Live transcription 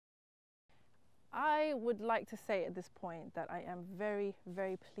I would like to say at this point that I am very,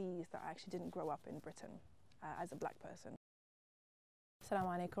 very pleased that I actually didn't grow up in Britain as a black person.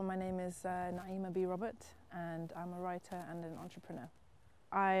 Assalamu alaikum, my name is Naima B and I'm a writer and an entrepreneur.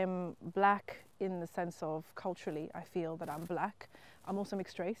 I'm black in the sense of culturally, I feel that I'm black. I'm also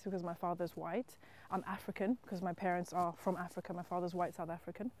mixed race because my father's white. I'm African because my parents are from Africa. My father's white South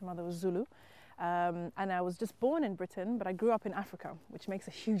African, my mother was Zulu. And I was just born in Britain, but I grew up in Africa, which makes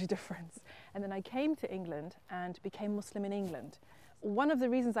a huge difference. And then I came to England and became Muslim in England. One of the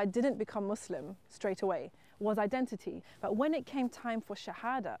reasons I didn't become Muslim straight away was identity. But when it came time for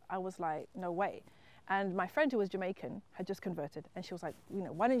Shahada, I was like, no way. And my friend who was Jamaican had just converted and she was like,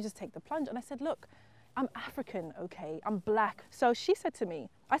 why don't you just take the plunge? And I said, look, I'm African, okay, I'm black. So she said to me,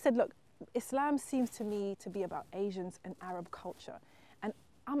 I said, look, Islam seems to me to be about Asians and Arab culture. And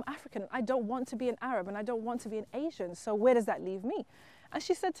I'm African, I don't want to be an Arab and I don't want to be an Asian. So where does that leave me? And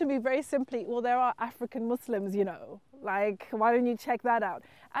she said to me very simply, well, there are African Muslims, like, why don't you check that out?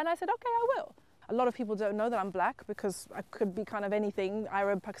 And I said, okay, I will. A lot of people don't know that I'm black because I could be kind of anything,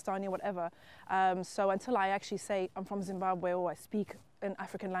 Arab, Pakistani, whatever. So until I actually say I'm from Zimbabwe or I speak an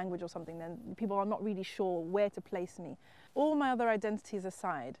African language or something, then people are not really sure where to place me. All my other identities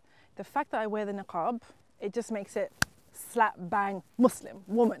aside, the fact that I wear the niqab, it just makes it slap bang Muslim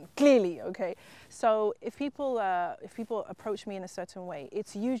woman, clearly, okay? So if people approach me in a certain way,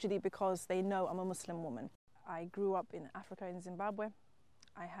 it's usually because they know I'm a Muslim woman. I grew up in Africa, in Zimbabwe.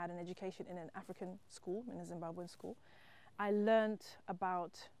 I had an education in an African school, in a Zimbabwean school. I learned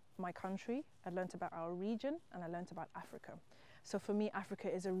about my country, I learned about our region, and I learned about Africa. So for me,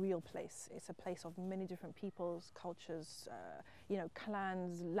 Africa is a real place. It's a place of many different peoples, cultures,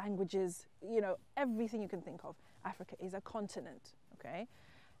 clans, languages, everything you can think of. Africa is a continent, okay?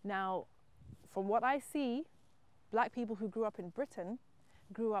 Now, from what I see, black people who grew up in Britain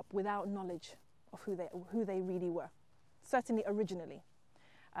grew up without knowledge of who they really were, certainly originally.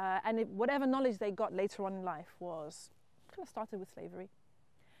 And whatever knowledge they got later on in life was kind of started with slavery.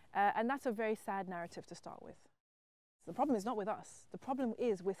 And that's a very sad narrative to start with. The problem is not with us. The problem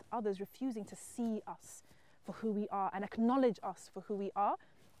is with others refusing to see us for who we are and acknowledge us for who we are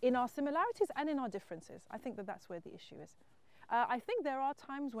in our similarities and in our differences. I think that that's where the issue is. I think there are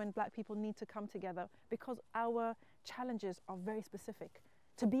times when black people need to come together because our challenges are very specific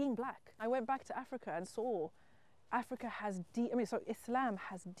to being black. I went back to Africa and saw Africa has Islam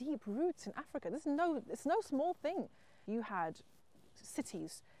has deep roots in Africa. It's no small thing. You had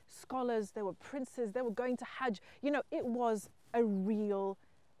cities, scholars, there were princes, they were going to Hajj. It was a real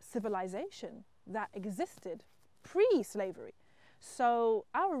civilization that existed pre-slavery. So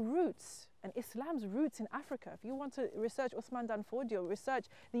our roots and Islam's roots in Africa, if you want to research Uthman Dan Fodio, research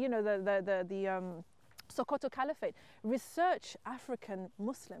the Sokoto Caliphate, research African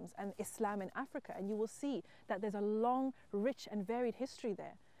Muslims and Islam in Africa and you will see that there's a long, rich and varied history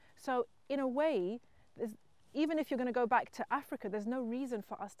there. So in a way, even if you're going to go back to Africa, there's no reason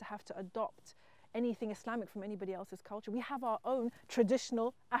for us to have to adopt anything Islamic from anybody else's culture. We have our own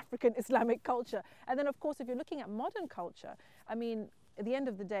traditional African Islamic culture. And then of course, if you're looking at modern culture, at the end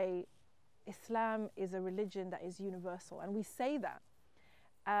of the day, Islam is a religion that is universal. And we say that.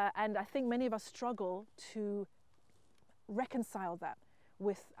 And I think many of us struggle to reconcile that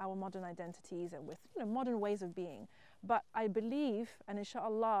with our modern identities and with modern ways of being. But I believe, and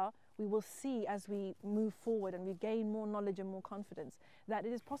inshallah, we will see as we move forward and we gain more knowledge and more confidence, that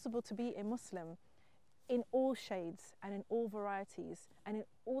it is possible to be a Muslim in all shades and in all varieties and in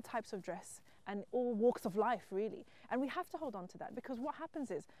all types of dress and all walks of life, really. And we have to hold on to that because what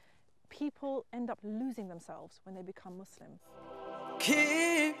happens is people end up losing themselves when they become Muslim.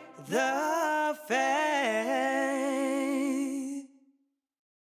 Keep the faith.